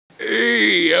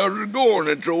Hey, how's it going?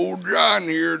 It's old John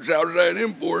here at Southside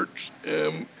Imports.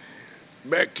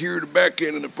 Back here at the back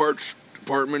end of the parts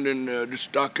department and just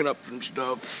stocking up some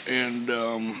stuff.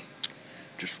 And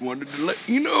just wanted to let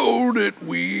you know that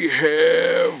we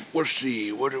have, let's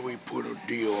see, what did we put a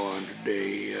deal on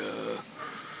today?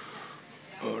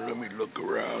 Let me look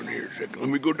around here a second. Let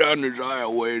me go down this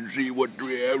aisleway and see what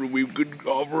we have and we could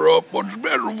offer up what's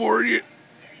better for you.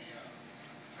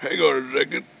 Hang on a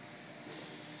second.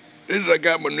 I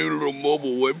got my new little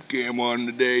mobile webcam on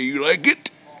today. You like it?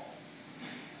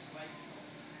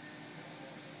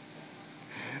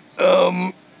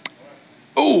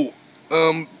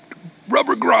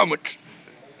 Rubber grommets.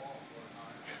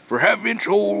 For half-inch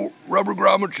hole rubber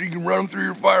grommets, you can run them through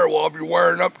your firewall if you're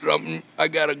wiring up something. I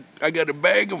got a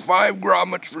bag of 5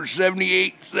 grommets for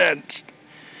 78 cents.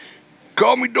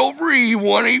 Call me toll free,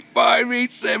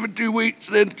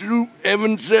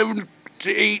 1-858-728-7277 to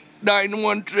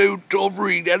 8912, toll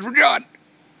free. That's for John.